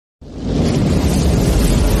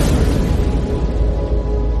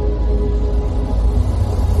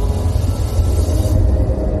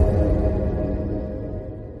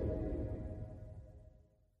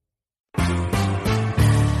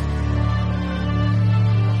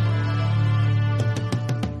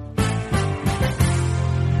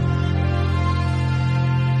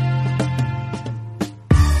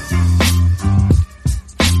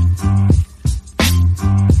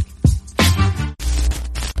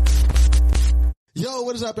Yo,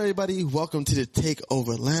 what is up, everybody? Welcome to the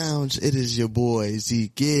Takeover Lounge. It is your boy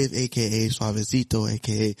Z Give, aka Suavecito,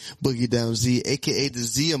 aka Boogie Down Z, aka the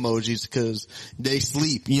Z emojis, because they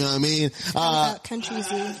sleep. You know what I mean? Country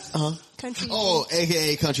Z. Country Z. Oh,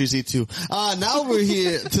 aka Country Z too. Now we're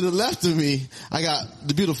here to the left of me. I got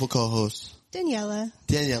the beautiful co-host Daniela.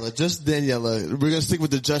 Just Daniela. We're gonna stick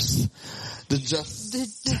with the just.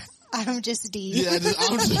 I'm just D. Yeah,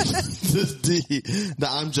 I'm just D. The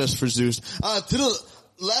I'm just for Zeus. To the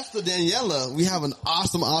left of Daniela, we have an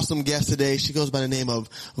awesome guest today. She goes by the name of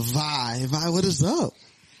Vi. Vi, what is up?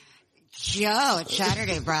 Yo, it's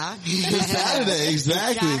Saturday, bro. It's Saturday,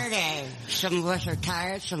 exactly. It's Saturday. Some of us are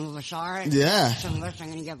tired, some of us aren't. Yeah. Some of us are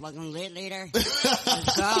gonna get fucking lit later.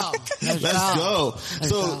 Let's go. Let's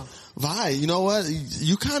go. Vi, you know what?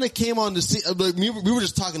 You kind of came on the scene. Like, we were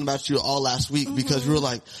just talking about you all last week because we were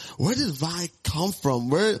like, where did Vi come from?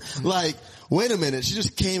 Wait a minute. She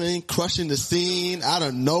just came in crushing the scene out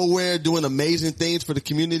of nowhere, doing amazing things for the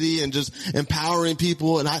community and just empowering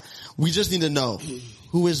people. And we just need to know,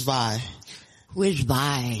 who is Vi? Who is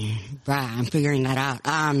Vi? Bruh, I'm figuring that out.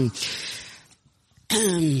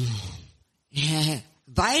 Yeah.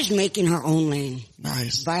 Vi is making her own lane.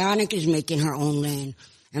 Nice. Bionic is making her own lane.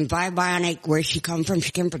 And Vi Bionic, where she come from?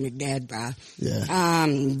 She came from the dead, bruh. Yeah.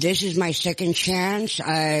 This is my second chance.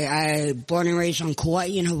 I born and raised on Kauai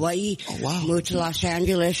in Hawaii. Oh, wow. Moved to Los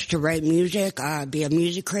Angeles to write music, be a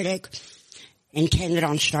music critic. Intended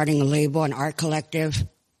on starting a label, an art collective.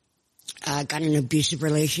 Got in an abusive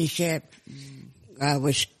relationship.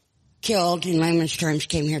 Was killed in layman's terms,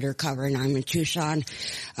 came here to recover. Now I'm in Tucson.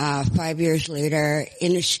 5 years later,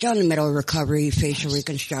 still in the middle of recovery, facial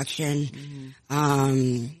reconstruction.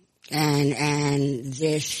 And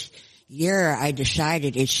this year I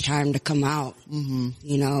decided it's time to come out.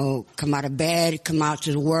 You know, come out of bed, come out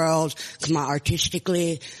to the world, come out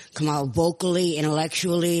artistically, come out vocally,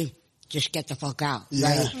 intellectually. Just get the fuck out.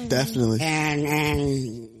 Yeah, right? definitely.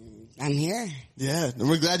 And I'm here. Yeah, and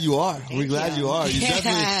we're glad you are. We're glad you are. You're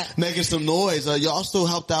definitely making some noise. You also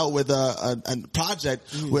helped out with a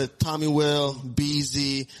project with Tommy Will,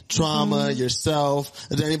 BZ, Trauma, yourself.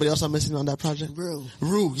 Is there anybody else I'm missing on that project?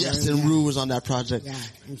 Rue, yes, and Rue was on that project. Yeah,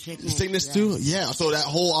 and Sickness too? Yeah, so that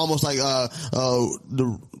whole almost like, oh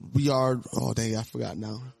dang, I forgot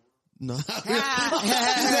now. No. We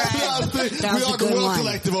are the World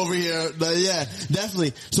Collective over here. But yeah,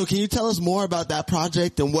 definitely. So can you tell us more about that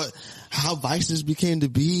project and how Vices became to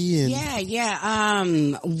be? And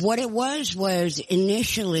Yeah. What it was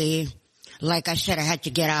initially, like I said, I had to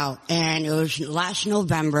get out, and it was last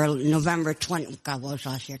November 20, God, what was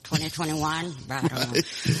last year? 2021? I don't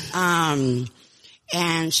know.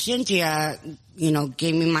 And Cynthia,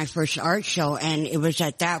 gave me my first art show, and it was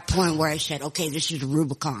at that point where I said, okay, this is the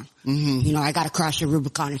Rubicon. I gotta cross the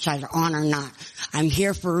Rubicon. It's either on or not. I'm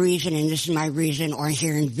here for a reason, and this is my reason, or I'm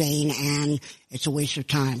here in vain, and it's a waste of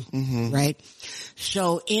time. Right?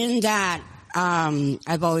 So in that,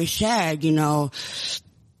 I've always said,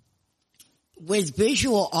 with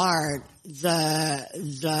visual art,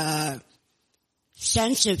 the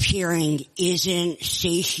sense of hearing isn't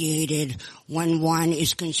satiated when one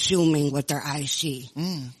is consuming what their eyes see,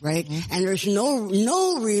 right? And there's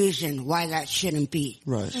no reason why that shouldn't be.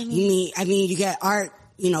 Right. You get art,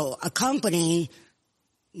 accompanying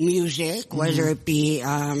music, whether it be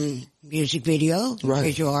music video,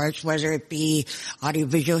 visual arts, whether it be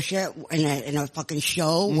audiovisual shit in a fucking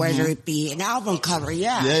show, whether it be an album cover,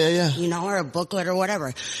 yeah. Or a booklet or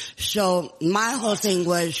whatever. So my whole thing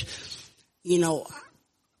was,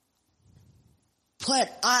 put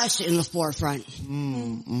us in the forefront.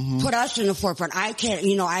 Put us in the forefront. I can't,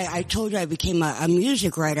 I told you I became a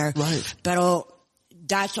music writer. Right. But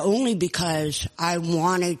that's only because I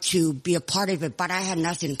wanted to be a part of it, but I had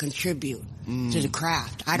nothing to contribute to the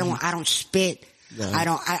craft. I don't spit.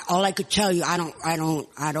 Yeah. All I could tell you, I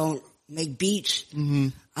don't make beats.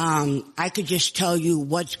 I could just tell you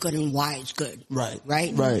what's good and why it's good. Right.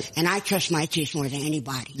 Right? And I trust my taste more than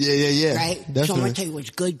anybody. Yeah. Right? Definitely. So I'm gonna tell you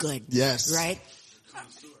what's good. Yes. Right?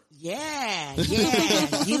 Yeah.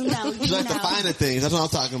 You like the finer things. That's what I'm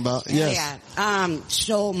talking about. Yes. Yeah.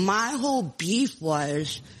 So my whole beef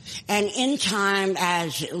was, and in time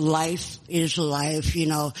as life is life,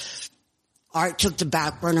 art took the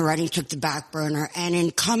back burner, writing took the back burner, and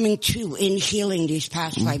in healing these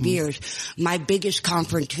past 5 years, my biggest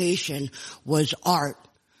confrontation was art.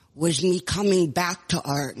 Was me coming back to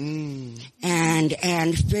art and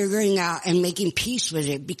figuring out and making peace with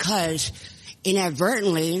it, because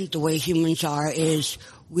inadvertently, the way humans are is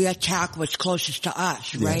we attack what's closest to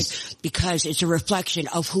us, right? Yes. Because it's a reflection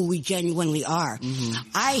of who we genuinely are.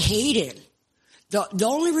 I hated The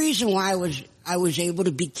only reason why I was able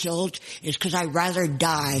to be killed is because I'd rather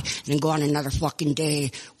die than go on another fucking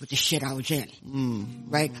day with the shit I was in.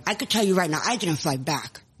 Right? I could tell you right now, I didn't fight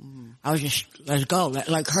back. I was just, let's go.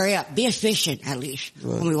 Like, hurry up. Be efficient, at least.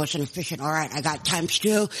 Right. Homie wasn't efficient. All right, I got times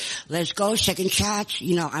 2. Let's go. Second shots.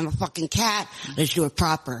 You know, I'm a fucking cat. Let's do it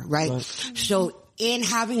proper, right? So, in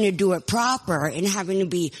having to do it proper, in having to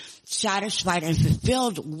be satisfied and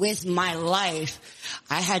fulfilled with my life,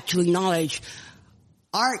 I had to acknowledge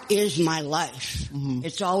art is my life.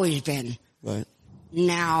 It's always been. Right.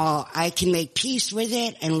 Now, I can make peace with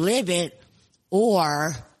it and live it,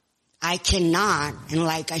 or I cannot, and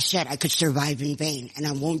like I said, I could survive in vain, and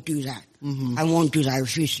I won't do that. I won't do that. I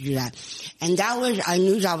refuse to do that. And I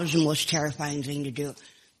knew that was the most terrifying thing to do.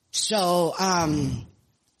 So,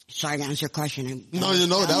 sorry to answer your question. That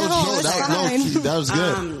was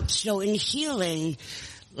good. So in healing,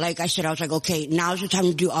 like I said, I was like, okay, now's the time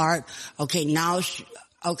to do art. Okay,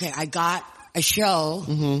 I got a show.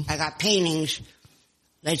 I got paintings.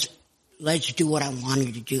 Let's do what I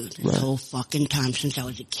wanted to do the whole fucking time since I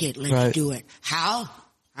was a kid. Let's do it. How?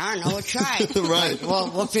 I don't know. We'll try. Right.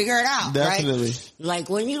 Well, we'll figure it out. Definitely. Right? Like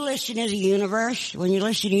when you listen to the universe,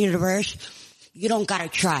 you don't gotta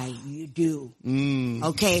try. You do.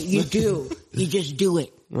 Okay? You do. You just do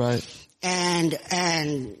it. Right. And,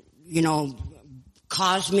 you know,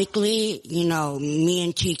 cosmically, you know, me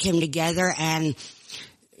and T came together and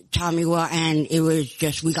Tommy, and it was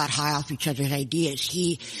just, we got high off each other's ideas.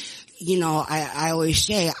 You know, I always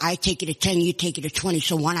say, I take it to 10, you take it to 20,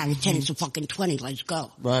 so 1 out of 10 is a fucking 20, let's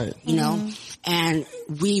go. Right. You know? And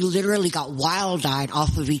we literally got wild-eyed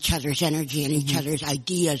off of each other's energy and each other's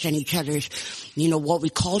ideas and each other's, you know, what we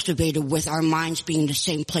cultivated with our minds being in the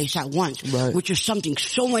same place at once. Right. Which is something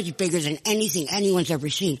so much bigger than anything anyone's ever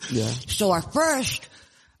seen. Yeah. So our first,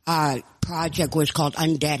 project was called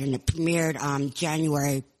Undead, and it premiered,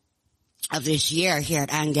 January of this year here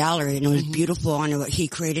at Ann Gallery, and it was beautiful. And he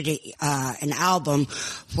created an album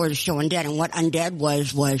for the show Undead. And what Undead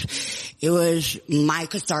was it was my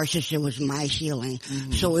catharsis. It was my healing.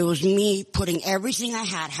 So it was me putting everything I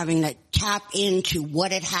had, having to tap into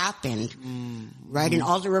what had happened, right, and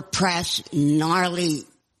all the repressed, gnarly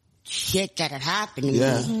shit that had happened to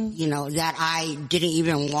me, you know, that I didn't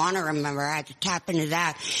even want to remember. I had to tap into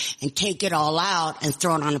that and take it all out and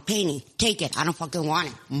throw it on a painting. Take it. I don't fucking want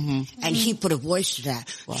it. And he put a voice to that.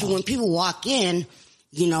 Wow. So when people walk in,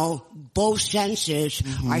 you know, both senses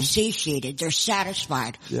are satiated. They're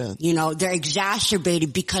satisfied. Yeah. You know, they're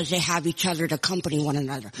exacerbated because they have each other to accompany one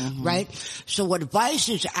another, right? So what Vice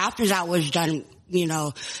is, after that was done, you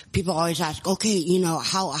know, people always ask, okay, you know,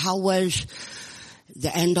 how was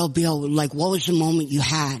the end all be all, like, what was the moment you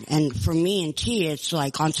had? And for me and T, it's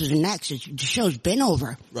like, on to the next. The show's been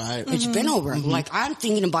over. Right. It's been over. Like, I'm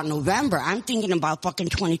thinking about November. I'm thinking about fucking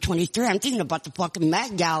 2023. I'm thinking about the fucking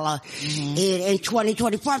Met Gala in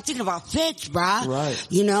 2024. I'm thinking about Fitz, bruh. Right.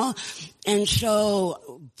 You know? And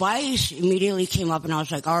so, Vice immediately came up and I was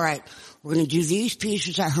like, all right, we're gonna do these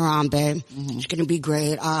pieces at Harambe. It's gonna be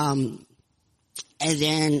great. And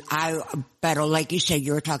then better, like you said,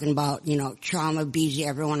 you were talking about, you know, Trauma, BZ,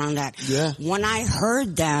 everyone on that. Yeah. When I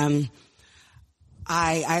heard them,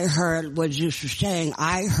 I heard what Zeus was saying.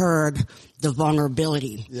 I heard the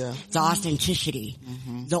vulnerability, the authenticity,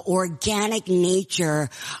 the organic nature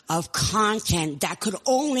of content that could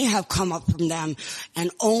only have come up from them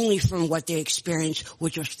and only from what they experienced,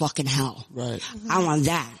 which was fucking hell. Right. I want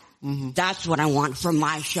that. That's what I want for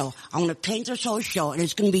my show. I want to paint this whole show, and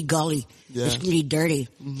it's going to be gully. Yeah. It's going to be dirty.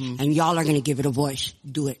 And y'all are going to give it a voice.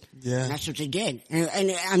 Do it. Yeah. And that's what they did.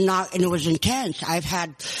 And it was intense. I've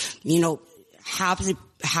had, you know, half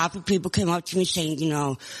the people came up to me saying, you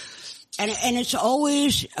know, and it's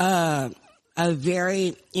always, a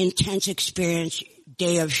very intense experience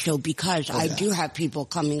day of show because I do have people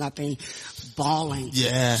coming up and bawling,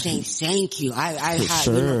 saying thank you. I had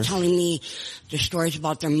you know, telling me the stories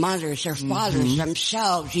about their mothers, their fathers,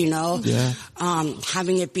 themselves, you know,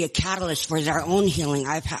 having it be a catalyst for their own healing.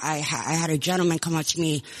 I had a gentleman come up to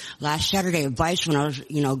me last Saturday at Vice when I was,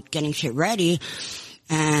 you know, getting shit ready,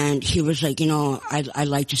 and he was like, you know, I'd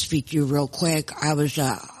like to speak to you real quick. I was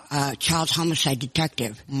a child homicide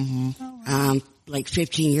detective, like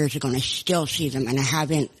 15 years ago, and I still see them, and I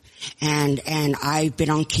haven't. And I've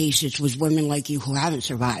been on cases with women like you who haven't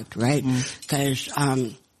survived, right? Because,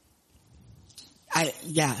 and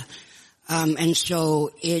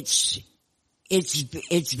so it's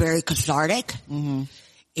very cathartic.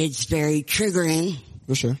 It's very triggering.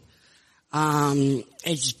 For sure.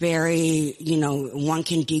 It's very, you know, one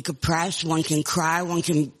can decompress, one can cry, one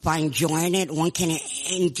can find joy in it, one can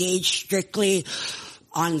engage strictly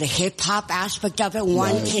on the hip hop aspect of it.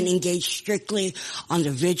 One can engage strictly on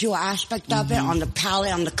the visual aspect of it, on the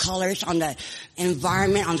palette, on the colors, on the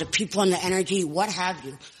environment, on the people, on the energy, what have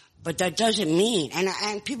you. But that doesn't mean,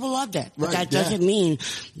 and people love that, but that doesn't mean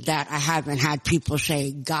that I haven't had people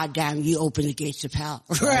say, God damn, you open the gates of hell.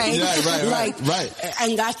 Right? Yeah, right.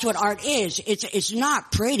 And that's what art is. It's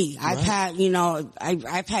not pretty. I've had,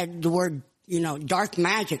 I've had the word, dark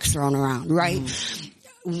magic thrown around, right?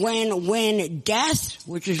 When death,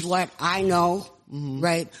 which is what I know,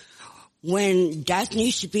 right? When death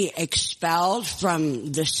needs to be expelled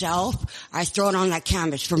from the self, I throw it on that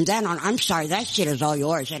canvas. From then on, I'm sorry, that shit is all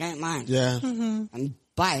yours. It ain't mine. Yeah.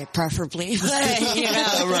 Buy it, preferably.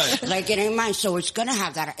 Right. Like, it ain't mine. So it's gonna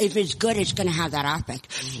have that. If it's good, it's gonna have that aspect.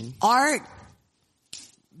 Art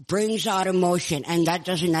brings out emotion, and that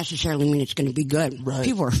doesn't necessarily mean it's gonna be good. Right.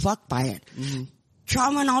 People are fucked by it.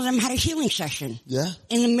 Trauma and all them had a healing session. Yeah.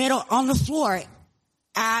 In the middle, on the floor,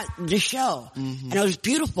 at the show. And it was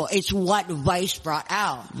beautiful. It's what Vice brought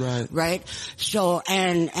out. Right? So,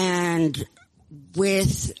 and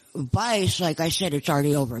with Vice, like I said, it's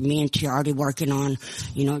already over. Me and T are already working on,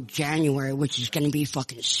 January, which is gonna be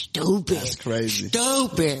fucking stupid. That's crazy.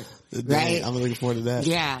 Stupid. Right? I'm looking forward to that.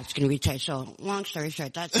 Yeah, it's gonna be tight. So, long story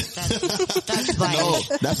short, that's Vice.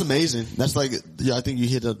 No, that's amazing. That's like, I think you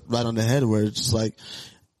hit it right on the head where it's like,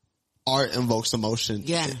 art invokes emotion.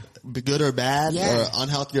 Yeah. Be good or bad, or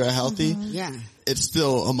unhealthy or healthy. Yeah. It's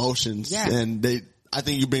still emotions. Yeah. And I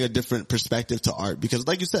think you bring a different perspective to art because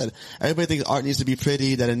like you said, everybody thinks art needs to be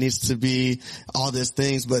pretty, that it needs to be all these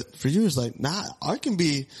things, but for you it's like, nah, art can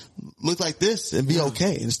look like this and be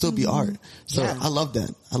okay and still be art. So I love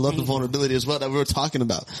that. I love the vulnerability as well that we were talking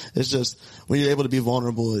about. It's just when you're able to be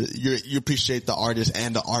vulnerable, you appreciate the artist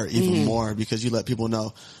and the art even more because you let people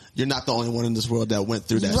know you're not the only one in this world that went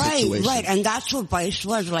through that situation. Right. And that's what Vice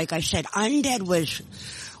was. Like I said, Undead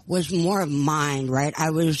was more of mine, right? I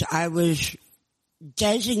was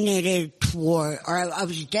designated I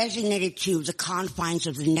was designated to the confines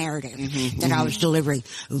of the narrative that I was delivering.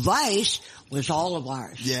 Vice was all of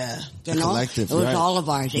ours. Yeah. Collective, it was all of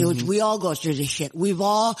ours. It was, we all go through this shit. We've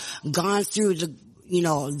all gone through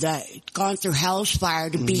gone through hell's fire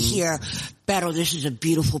to be here. Pero this is a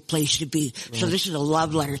beautiful place to be. Right. So this is a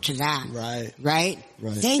love letter to that. Right?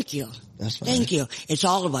 Thank you. That's right. Thank you. It's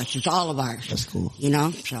all of us. It's all of ours. That's cool.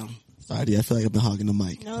 So. Sorry, I feel like I've been hogging the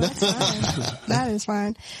mic. No, that's fine. That is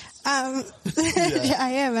fine. I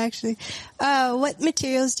am actually. What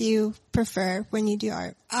materials do you prefer when you do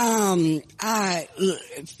art?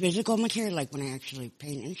 Physical material, like when I actually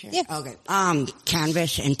paint and shit? Yeah. Okay.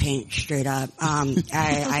 Canvas and paint, straight up.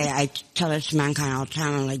 I tell this to mankind all the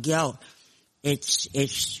time, I'm like, yo, it's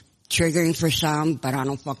triggering for some, but I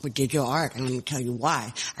don't fuck with digital art, and let me tell you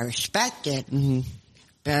why. I respect it,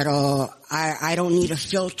 but I don't need a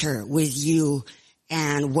filter with you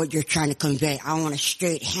and what you're trying to convey. I want a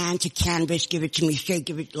straight hand to canvas, give it to me straight,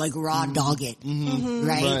 give it like raw dog it.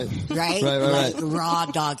 Right? Like raw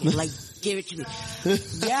dog it, like give it to me.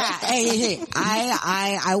 Yeah, hey,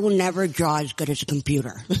 I will never draw as good as a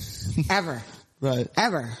computer. Ever. Right.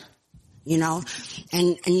 Ever.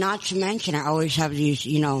 And not to mention I always have these,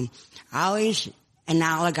 I always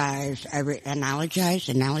analogize.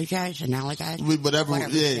 Whatever.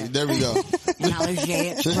 Yeah, there we go.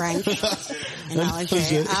 Analogize, it's French.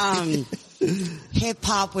 Analogize. Hip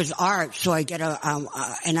hop was art, so I get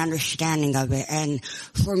an understanding of it. And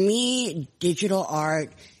for me, digital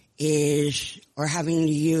art is, or having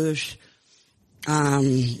to use,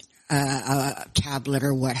 a tablet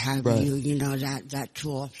or what have you, that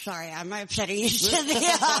tool. Sorry, I'm upsetting you.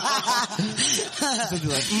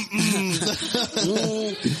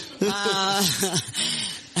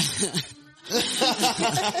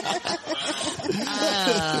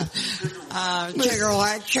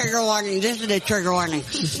 Trigger warning. This is a trigger warning.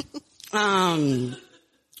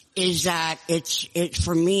 Is that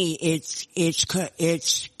for me,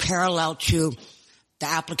 it's parallel to the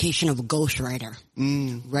application of a ghostwriter,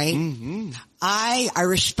 right? I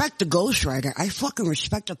respect the ghostwriter. I fucking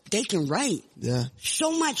respect them. They can write. Yeah.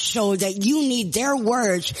 So much so that you need their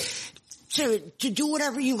words to do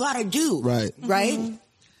whatever you gotta do. Right. Right?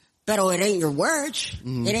 But it ain't your words.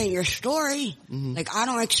 It ain't your story. Like I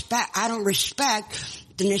don't respect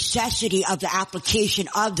the necessity of the application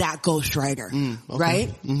of that ghostwriter.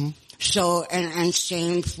 Right? So, and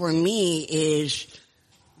same for me is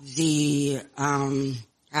the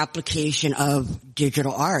application of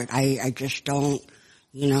digital art. I just don't,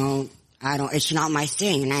 it's not my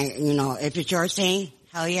thing. And if it's your thing,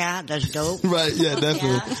 hell yeah, that's dope. Right, yeah, definitely.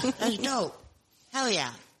 Yeah, that's dope. Hell yeah.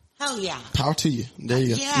 Power to you. There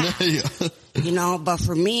you go. Yeah. There you go. But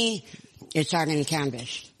for me, It's art in the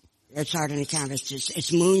canvas. It's art in the canvas.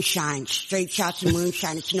 It's moonshine, straight shots of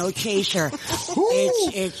moonshine. It's no chaser.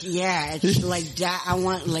 It's like that. I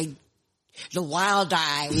want like the wild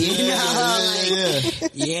eye, So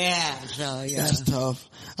yeah, that's tough.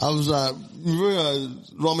 I was we were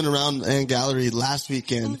roaming around Ann Gallery last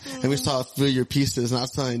weekend, and we saw a few of your pieces, and I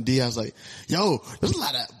was telling D, I was like, "Yo, there's a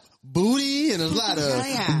lot of booty and there's a lot of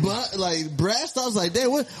butt, like breast." I was like,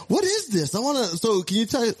 "Damn, what is this?" I want to. So can you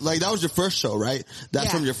tell? Like that was your first show, right? That's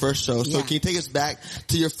from your first show. So can you take us back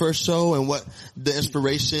to your first show and what the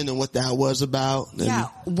inspiration and what that was about? And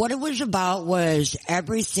what it was about was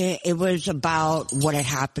everything. It was about what had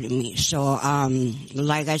happened to me. So,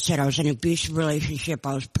 like I said, I was in an abusive relationship.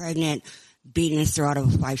 I was pregnant, beaten and thrown out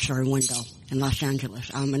of a 5-story window in Los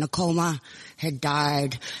Angeles. In a coma, had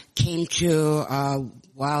died, came to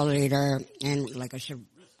while later, and like I said,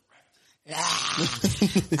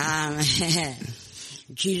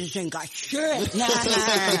 Jesus ain't got shit. Nah.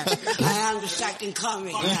 I am the second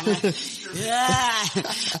coming.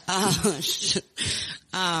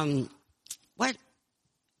 What?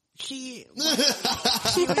 See,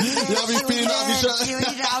 y'all be feeding off each other.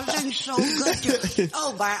 I was doing so good.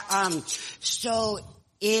 So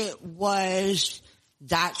it was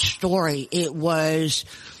that story. It was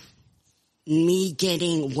me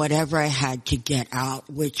getting whatever I had to get out,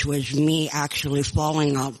 which was me actually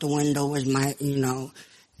falling out the window with my,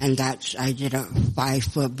 and I did a 5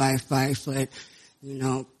 foot by 5 foot,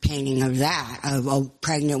 painting of that, of a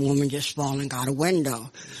pregnant woman just falling out a window.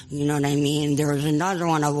 You know what I mean? There was another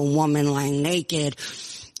one of a woman lying naked,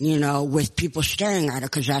 with people staring at her,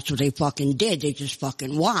 cause that's what they fucking did. They just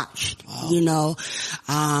fucking watched,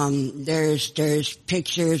 there's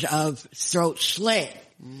pictures of throat slit.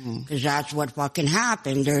 Cause that's what fucking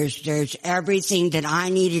happened. There's everything that I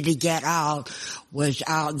needed to get out was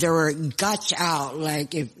out. There were guts out.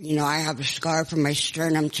 Like if, I have a scar from my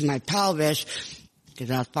sternum to my pelvis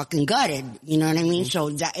cause I was fucking gutted. You know what I mean?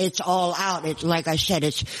 So that it's all out. It's like I said,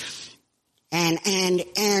 and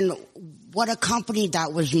what accompanied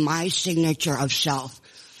that was my signature of self.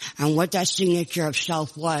 And what that signature of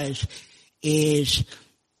self is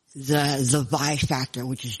the Vi factor,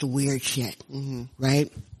 which is the weird shit,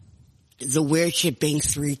 right? The weird shit being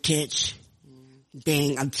 3 tits,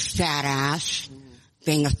 being a fat ass,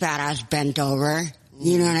 being a fat ass bent over,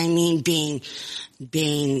 you know what I mean? Being,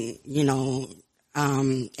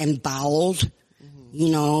 emboweled,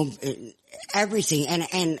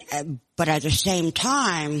 everything. But at the same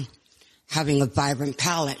time, having a vibrant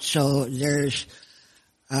palette. So there's,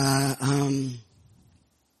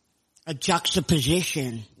 a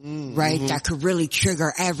juxtaposition, right? That could really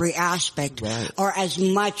trigger every aspect, or as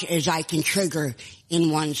much as I can trigger in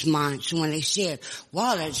one's mind. So when they see it,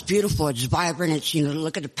 wow, that's beautiful, it's vibrant, it's,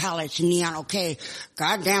 look at the palette, it's neon, okay,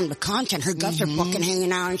 goddamn, the content, her guts are fucking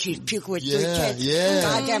hanging out and she's puking with 3 tits.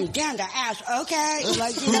 Goddamn, damn, the ass, okay,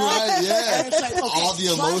 like, it's like, okay, all the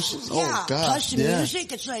emotions, God. Plus the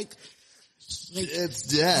music, it's like,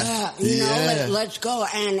 let's go.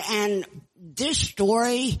 And this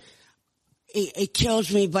story, it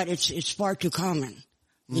kills me, but it's far too common.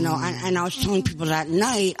 And I was telling people that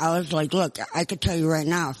night, I was like, look, I could tell you right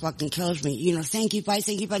now, it fucking kills me. Thank you, bye,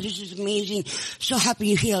 this is amazing. So happy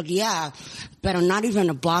you healed, but I'm not even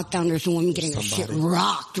a block down, there's a woman getting her shit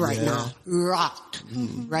rocked right now. Rocked.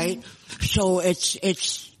 Right? So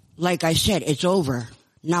it's, like I said, it's over.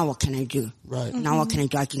 Now what can I do? Right. Now what can I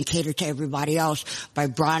do? I can cater to everybody else by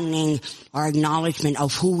broadening our acknowledgement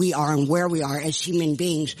of who we are and where we are as human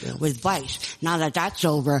beings with Vice. Now that that's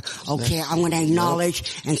over, okay, I'm going to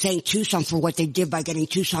acknowledge and thank Tucson for what they did by getting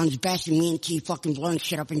Tucson's best and me and T fucking blowing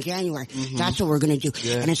shit up in January. That's what we're going to do.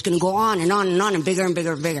 And it's going to go on and on and on and bigger and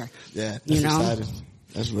bigger and bigger. Yeah. That's exciting.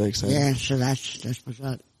 That's really exciting. Yeah, so that's what's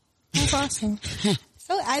up. That's awesome.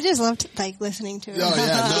 So I just loved listening to it. Oh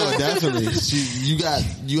yeah, no, definitely.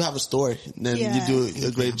 You have a story, and you do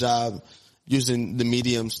a great job using the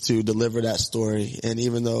mediums to deliver that story. And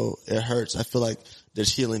even though it hurts, I feel like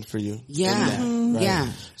there's healing for you. Yeah, in that, right?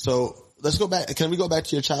 Yeah. So let's go back. Can we go back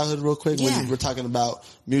to your childhood real quick? Yeah. When we're talking about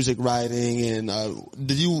music writing and,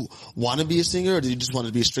 did you want to be a singer or did you just want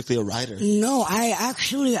to be strictly a writer? No, I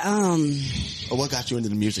actually, Or what got you into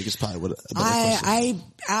the music is probably what a better question.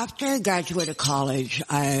 After I graduated college,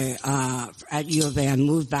 at U of A, I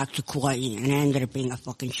moved back to Kauai and it ended up being a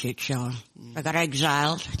fucking shit show. I got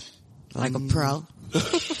exiled like a pro.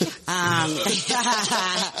 And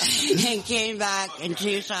came back in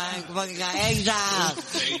Tucson, fucking got exiled,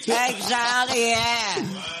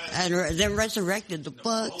 and then resurrected the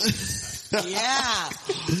book.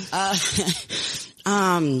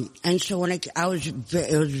 And so when it was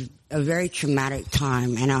a very traumatic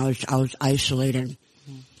time, and I was isolated,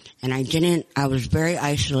 and I was very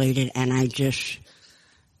isolated, and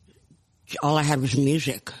all I had was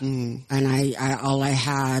music, and all I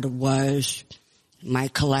had was my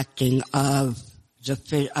collecting of the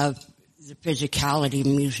physicality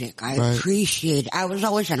music. I was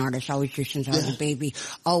always an artist, always since I was a baby,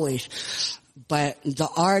 always. But the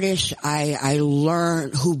artists I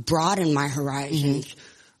learned who broadened my horizons,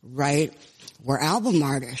 right, were album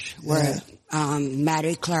artists.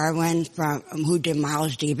 Matty Clarwin who did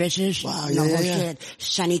Miles Davis's. Wow,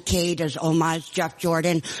 Sonny K does Homage, Jeff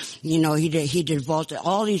Jordan. You know, he did Volta,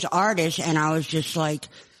 all these artists, and I was just like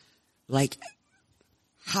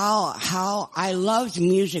how I loved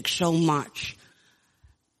music so much.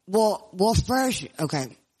 Well, first,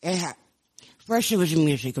 okay. First it was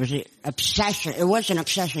music. It was an obsession. It was an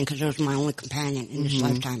obsession because it was my only companion in this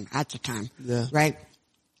lifetime at the time. Yeah. Right?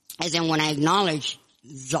 And then when I acknowledged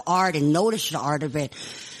the art and noticed the art of it,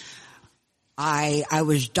 I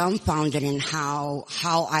was dumbfounded in how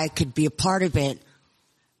I could be a part of it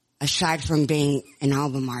aside from being an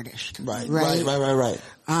album artist. Right.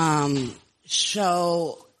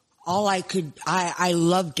 So I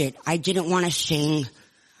loved it. I didn't want to sing.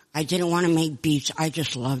 I didn't want to make beats. I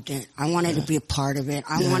just loved it. I wanted to be a part of it.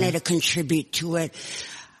 I wanted to contribute to it,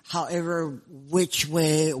 however, which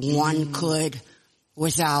way one could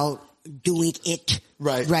without doing it.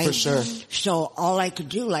 Right, for sure. So all I could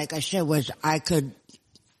do, like I said, was I could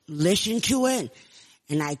listen to it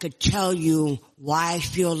and I could tell you why I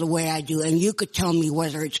feel the way I do, and you could tell me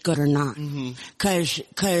whether it's good or not. Cause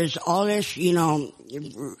all this, you know,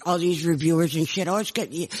 all these reviewers and shit, it's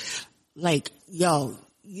good. Like, yo,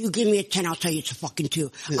 you give me a 10, I'll tell you it's a fucking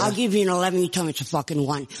 2. Yeah. I'll give you an 11, you tell me it's a fucking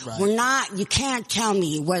 1. Right. You can't tell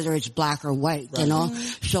me whether it's black or white, you know?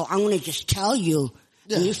 So I'm gonna just tell you,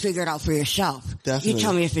 and you figure it out for yourself. Definitely. You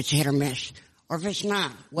tell me if it's hit or miss, or if it's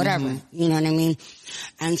not, whatever. You know what I mean?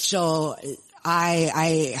 And so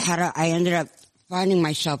I ended up finding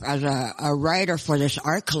myself as a writer for this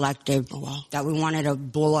art collective that we wanted to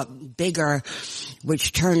blow up bigger,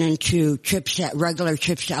 which turned into regular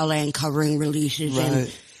trips to LA and covering releases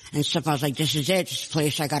and stuff. I was like, this is it. This is the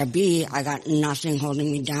place I gotta be. I got nothing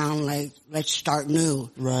holding me down. Like, let's start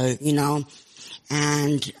new. Right. You know?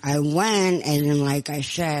 And I went, and then, like I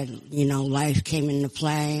said, you know, life came into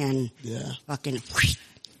play, and fucking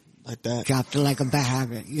like that, dropped it like a bad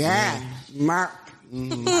habit. Mark. Or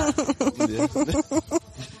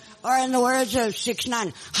in the words of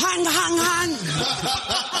 6ix9ine, hang, hang, hang.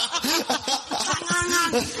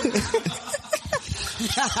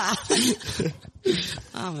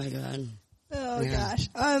 Oh my God. Oh gosh.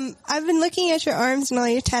 I've been looking at your arms and all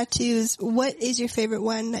your tattoos. What is your favorite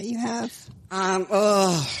one that you have?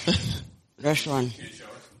 This one.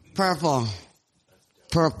 Purple.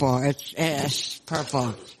 It's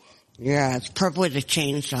purple. Yeah, it's purple with a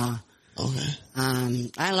chainsaw. Okay.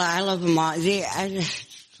 I love them all. My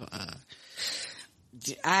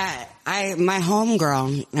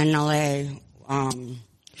homegirl in LA,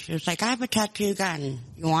 she was like, I have a tattoo gun.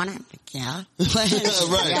 You want it? Like, yeah. Right.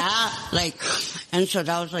 Yeah. Like, and so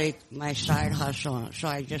that was like my side hustle. So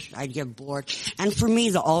I'd get bored. And for me,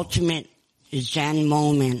 the ultimate Zen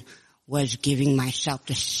moment was giving myself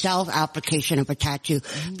the self-application of a tattoo,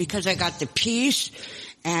 because I got the peace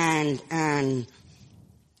and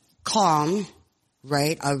calm,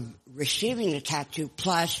 right, of receiving the tattoo,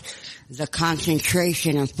 plus the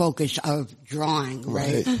concentration and focus of drawing,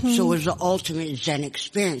 right? So it was the ultimate Zen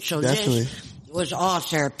experience. So this was all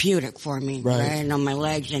therapeutic for me, right? And on my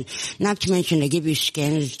legs, and not to mention they give you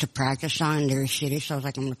skins to practice on. They're shitty, so I was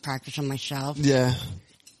like, I'm gonna practice on myself. Yeah,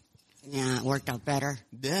 it worked out better.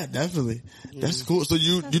 Yeah, definitely. That's cool. So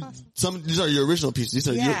these are your original pieces.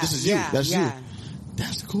 This is you. That's you.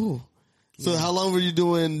 That's cool. So how long were you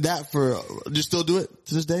doing that for? Do you still do it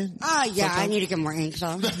to this day? Yeah, I need to get more ink,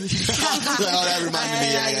 so. That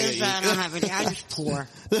reminded me. I don't have any. I just pour.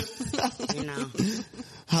 You know.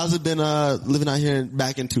 How's it been, living out here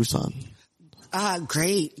back in Tucson?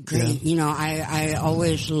 Great. Yeah. You know, I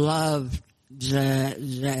always loved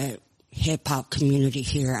the hip hop community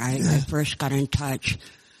here. I first got in touch,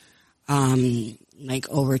 like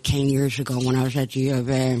over 10 years ago when I was at the U of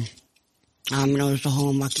A. And it was the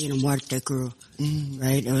whole Maquina Muerte crew,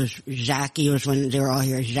 right? It was Zachy, it was when they were all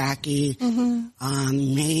here. Zachy,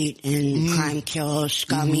 Nate and Crime Kill,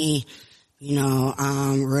 Scummy, you know,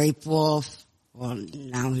 Rape Wolf. Well,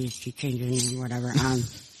 now he changed his name, whatever.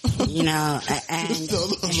 You know, and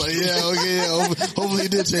hopefully he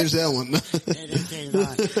did change that one. It did change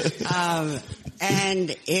that.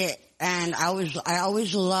 And I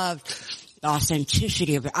always loved the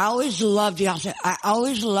authenticity of it. I always love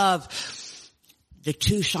the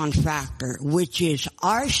Tucson factor, which is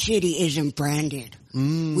our city isn't branded.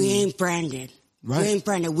 We ain't branded. Right. We ain't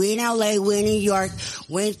branded. We in LA, we in New York,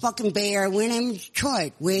 we in fucking Bay Area, we in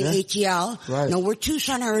Detroit, we in ATL. Right. No, we're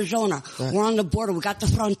Tucson, Arizona. Right. We're on the border. We got the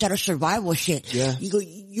Frontera survival shit. Yeah.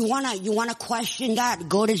 You wanna question that?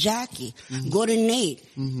 Go to Zachy. Go to Nate.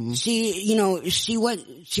 See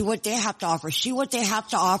what they have to offer. See what they have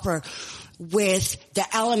to offer with the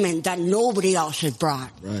element that nobody else has brought.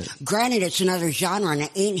 Right. Granted, it's another genre and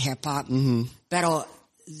it ain't hip hop. But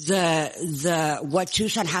the what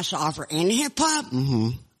Tucson has to offer in hip hop.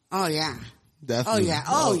 Oh yeah. Definitely.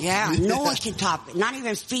 Oh yeah. No one can top it. Not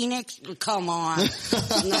even Phoenix. Come on.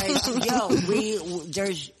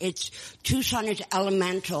 Tucson is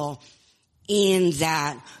elemental in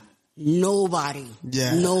that nobody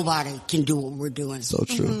can do what we're doing. So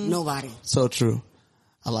true. Nobody. So true.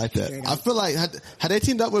 I like that. I feel like, had they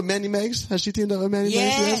teamed up with Manny Meggs? Has she teamed up with Manny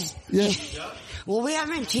Meggs? Yes? Yeah. Well, we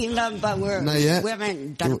haven't teamed up, but Not yet? we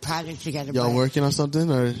haven't done a project together. Y'all working on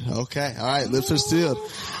something or? Okay. All right. Lips are sealed.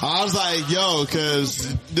 I was like, yo,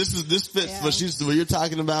 cause this fits what you're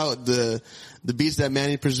talking about, the beats that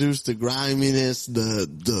Manny produced, the griminess,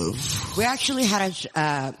 We actually had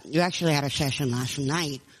a session last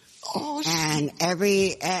night. Oh, and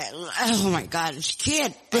oh my God, this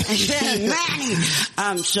kid, Manny.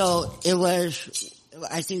 So it was,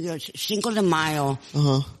 I think it was Cinco de Mayo,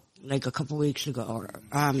 like a couple weeks ago.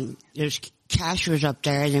 There's Cash was up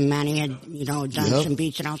there, and then Manny had, done some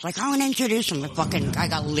beats, and I was like, I want to introduce him. I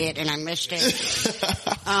got lit, and I missed it.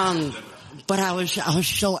 But I was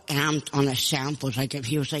so amped on the samples. Like, if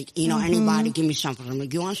he was like, anybody give me samples. I'm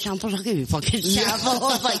like, you want samples? I'll give you fucking samples. I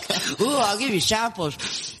was like, ooh, I'll give you samples.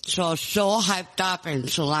 So I was so hyped up. And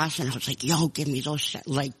so last night I was like, yo, give me those,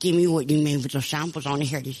 give me what you made with those samples. I want to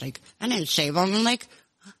hear it. He's like, I didn't save them. I'm like,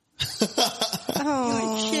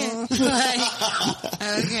 oh shit.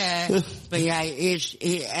 Okay. But yeah,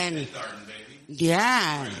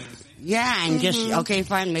 and just, okay,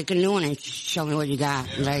 fine, make a new one and show me what you got.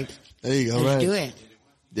 Like, there you go, let's do it.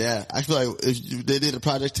 Yeah, I feel like if they did a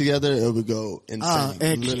project together, it would go insane. Oh,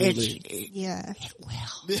 yeah. It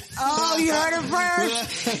will. Oh, you heard it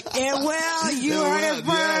first. It will. You heard it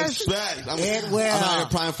first. Yeah, it will. I'm out here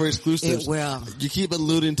applying for exclusives. It will. You keep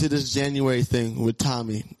alluding to this January thing with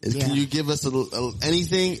Tommy. Can you give us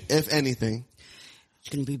anything, if anything? It's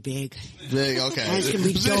gonna be big. Big, okay. And it's gonna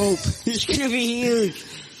be dope. It's gonna be huge.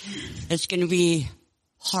 It's gonna be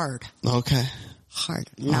hard. Okay. Hard.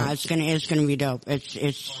 No, it's gonna be dope.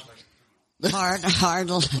 It's hard.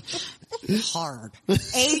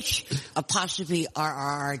 H''RRRD.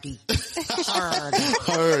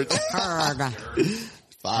 Hard.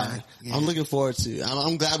 Fine. Yeah. I'm looking forward to it.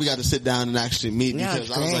 I'm glad we got to sit down and actually meet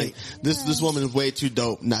because I was like, this woman is way too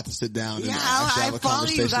dope not to sit down and actually have a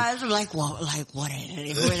conversation. I follow you guys. I'm like, well, what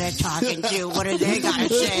who are they talking to? What are they gonna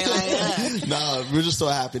say? No, we're just so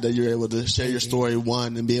happy that you're able to share your story,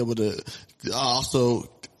 one, and be able to also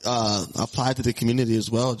apply to the community as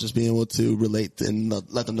well, just being able to relate and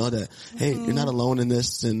let them know that, hey, you're not alone in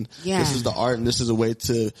this, and this is the art, and this is a way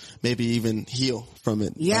to maybe even heal from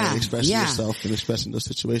it. Expressing yourself and expressing those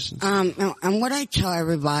situations. And what I tell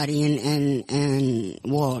everybody, and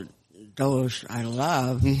well, those I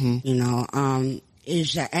love,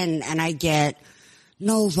 is that, and I get,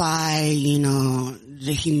 no, Vi,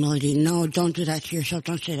 the humility, no, don't do that to yourself,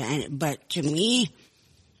 don't say that, but to me,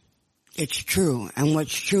 it's true. And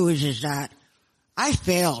what's true is that I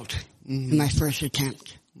failed in my first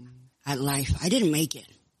attempt at life. I didn't make it.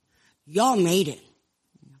 Y'all made it.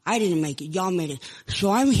 I didn't make it. Y'all made it.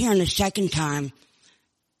 So I'm here in the second time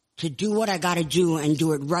to do what I gotta do and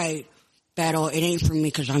do it right. But it ain't for me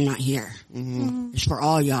because I'm not here. It's for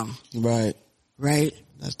all y'all. Right?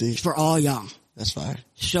 That's deep. It's for all y'all. That's fine.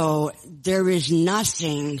 So there is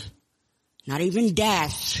nothing, not even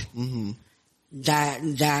death,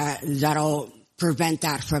 that'll prevent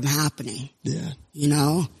that from happening. Yeah.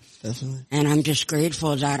 Definitely. And I'm just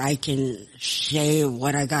grateful that I can say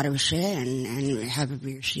what I gotta say and have it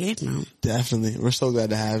be received now. Definitely. We're so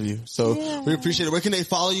glad to have you. So we appreciate it. Where can they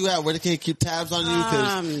follow you at? Where can they keep tabs on you?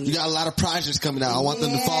 Cause you got a lot of projects coming out. I want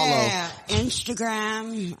them to follow.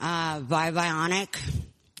 Instagram, Bionic.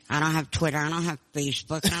 I don't have Twitter. I don't have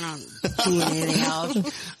Facebook. I don't do anything else.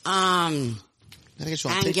 And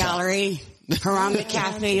Gallery. Harambe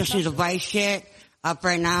Cafe, you'll see the Vice shit up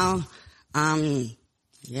right now.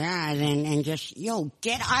 Yeah, and just, yo,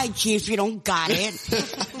 get IG if you don't got it.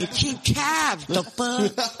 You keep tabs, the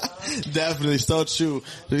fuck? Definitely, so true.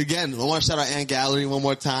 Again, I want to shout out Ant Gallery one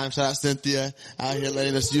more time. Shout out Cynthia out here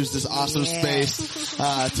letting us use this awesome space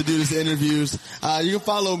to do these interviews. You can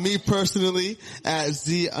follow me personally at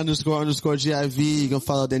Z__GIV. You can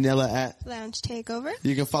follow Daniela at Lounge Takeover.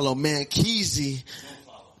 You can follow Mankeezy.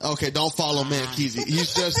 Okay, don't follow Mankeezy.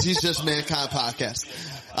 He's just Mankind Podcast.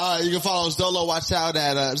 You can follow Zolo Watch Out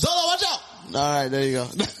at Zolo Watch Out. All right, there you go.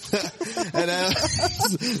 And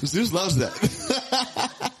Zeus loves that.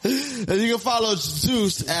 And you can follow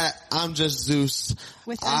Zeus at I'm Just Zeus.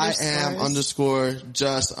 With I am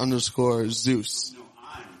 _just_ Zeus. No,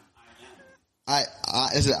 I am.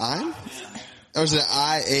 Is it I'm? Or is it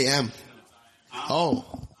I-A-M? Oh.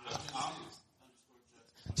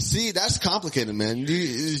 See, that's complicated, man.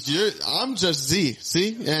 I'm just Z,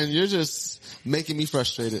 see? And you're just making me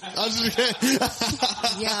frustrated. I'm just kidding.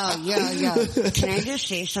 Yo. Can I just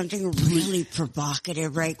say something really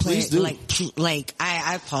provocative right quick? Please do. Like,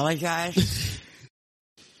 I apologize.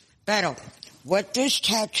 Pero, what this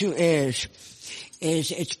tattoo is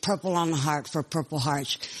it's purple on the heart for Purple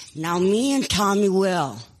Hearts. Now, me and Tommy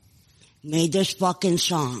Will made this fucking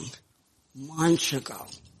song months ago,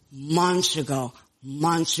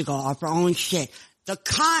 off our own shit.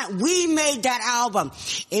 We made that album.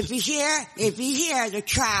 If you hear the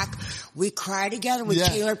track, We Cry Together with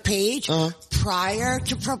Taylor Page, prior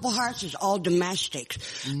to Purple Hearts is all domestics.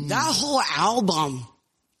 That whole album,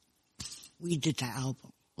 we did that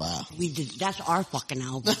album. Wow. That's our fucking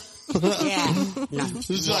album. Yeah. No.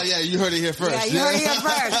 So, yeah, you heard it here first. Yeah, you heard it here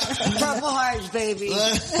first. Purple Hearts, baby.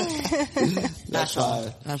 That's all.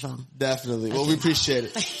 That's all. Definitely. Well, we appreciate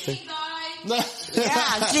it. Yeah,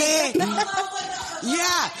 see?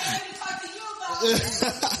 Yeah.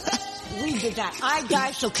 We did that. I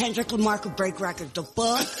died so Kendrick Lamar could break records. The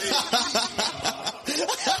fuck? With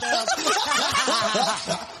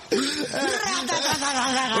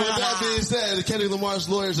that being said, Kendrick Lamar's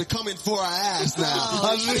lawyers are coming for our ass now.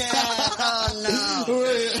 Oh, no.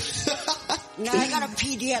 Now I got a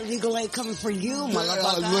PD at Legal Aid coming for you,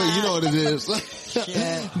 motherfucker. You know what it is.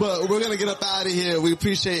 But we're going to get up out of here. We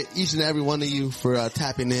appreciate each and every one of you for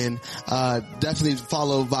tapping in. Definitely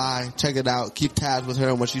follow Vi. Check it out. Keep tabs with her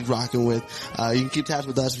and what she's rocking with. You can keep tabs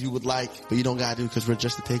with us if you would like, but you don't got to because we're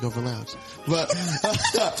just the Takeover Lounge. But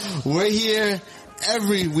we're here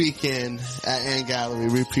every weekend at Ant Gallery.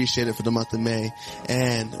 We appreciate it for the month of May.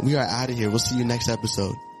 And we are out of here. We'll see you next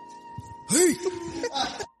episode. Hey!